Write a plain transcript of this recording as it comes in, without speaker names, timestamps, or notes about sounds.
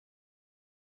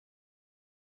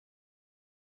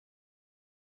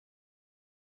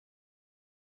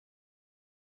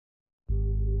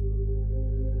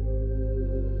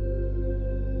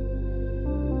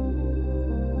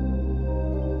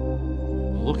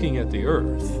looking at the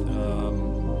Earth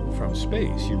from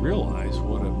space, you realize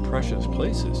what a precious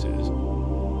place this is.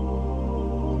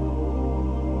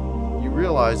 You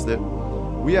realize that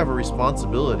we have a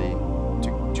responsibility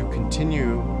to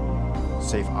continue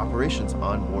safe operations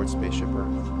on board Spaceship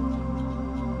Earth.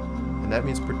 And that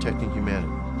means protecting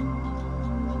humanity.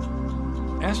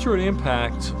 Asteroid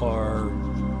impacts are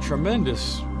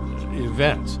tremendous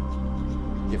events.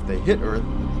 If they hit Earth,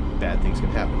 bad things can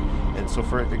happen. And so,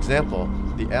 for example,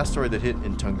 the asteroid that hit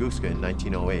in Tunguska in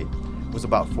 1908 was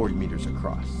about 40 meters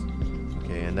across.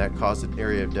 Okay, and that caused an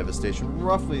area of devastation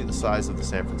roughly the size of the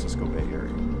San Francisco Bay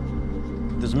Area.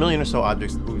 There's a million or so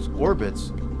objects whose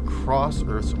orbits cross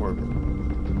Earth's orbit.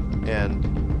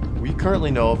 And we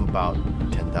currently know of about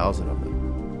 10,000 of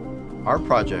them. Our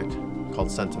project, called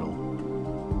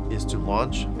Sentinel, is to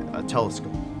launch a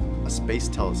telescope, a space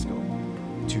telescope,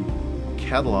 to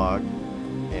catalog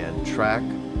and track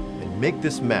and make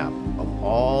this map of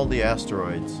all the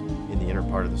asteroids in the inner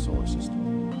part of the solar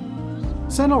system.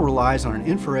 Sentinel relies on an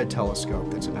infrared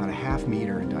telescope that's about a half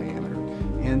meter in diameter.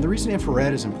 And the reason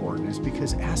infrared is important is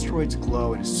because asteroids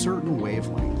glow at a certain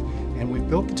wavelength, and we've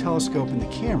built the telescope in the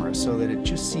camera so that it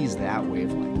just sees that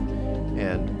wavelength.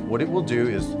 And what it will do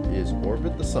is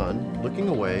orbit the sun, looking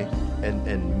away,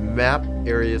 and map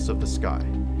areas of the sky.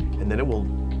 And then it will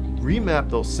remap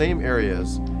those same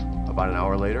areas about an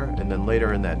hour later, and then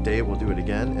later in that day we'll do it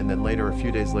again, and then later a few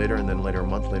days later, and then later a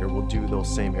month later we'll do those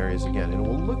same areas again, and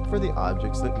we'll look for the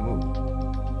objects that move.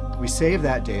 We save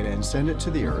that data and send it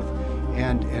to the Earth,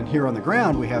 and here on the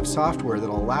ground we have software that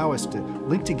will allow us to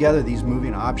link together these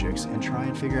moving objects and try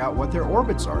and figure out what their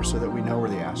orbits are so that we know where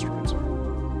the asteroids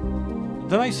are.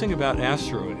 The nice thing about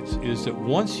asteroids is that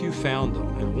once you found them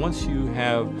and once you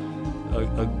have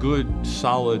a good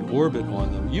solid orbit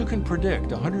on them, you can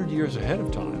predict 100 years ahead of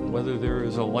time whether there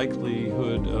is a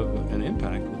likelihood of an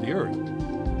impact with the Earth.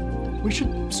 We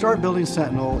should start building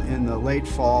Sentinel in the late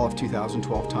fall of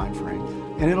 2012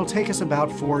 timeframe, and it'll take us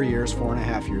about 4 years,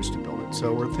 4.5 years to build it.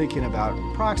 So we're thinking about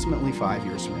approximately 5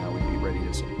 years from now we'd be ready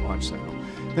to launch Sentinel.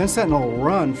 Then Sentinel will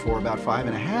run for about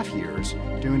 5.5 years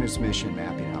doing its mission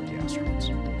mapping out the asteroids.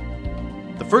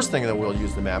 The first thing that we'll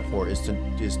use the map for is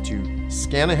to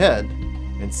scan ahead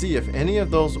and see if any of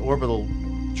those orbital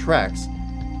tracks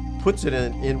puts it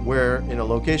in a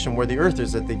location where the Earth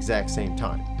is at the exact same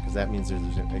time, because that means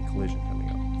there's a collision coming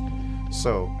up.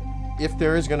 So if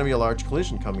there is going to be a large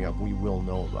collision coming up, we will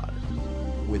know about it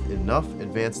with enough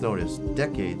advance notice,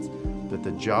 decades, that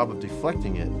the job of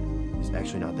deflecting it is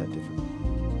actually not that difficult.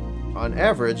 On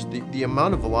average, the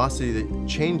amount of velocity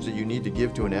change that you need to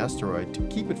give to an asteroid to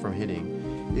keep it from hitting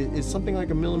is something like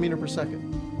 1 millimeter per second.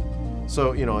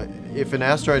 So, you know, if an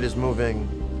asteroid is moving,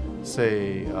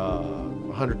 say,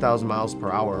 100,000 miles per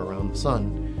hour around the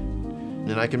sun,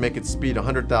 then I can make its speed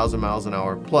 100,000 miles an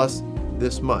hour plus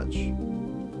this much.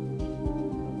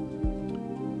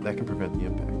 That can prevent the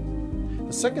impact.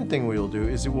 The second thing we will do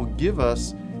is it will give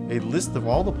us a list of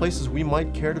all the places we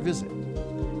might care to visit,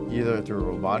 either through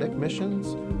robotic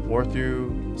missions or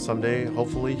through someday,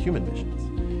 hopefully, human missions.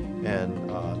 And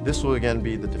this will again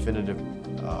be the definitive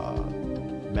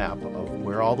map of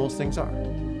where all those things are.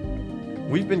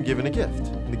 We've been given a gift.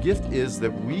 And the gift is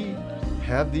that we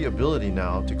have the ability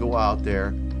now to go out there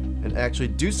and actually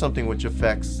do something which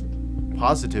affects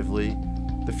positively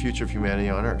the future of humanity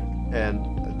on Earth.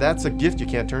 And that's a gift you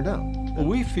can't turn down.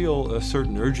 We feel a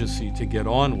certain urgency to get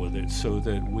on with it so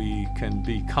that we can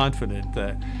be confident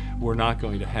that we're not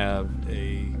going to have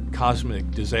a cosmic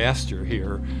disaster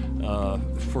here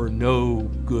for no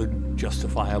good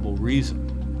justifiable reason,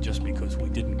 just because we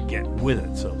didn't get with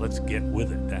it. So let's get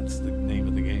with it. That's the name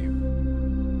of the game.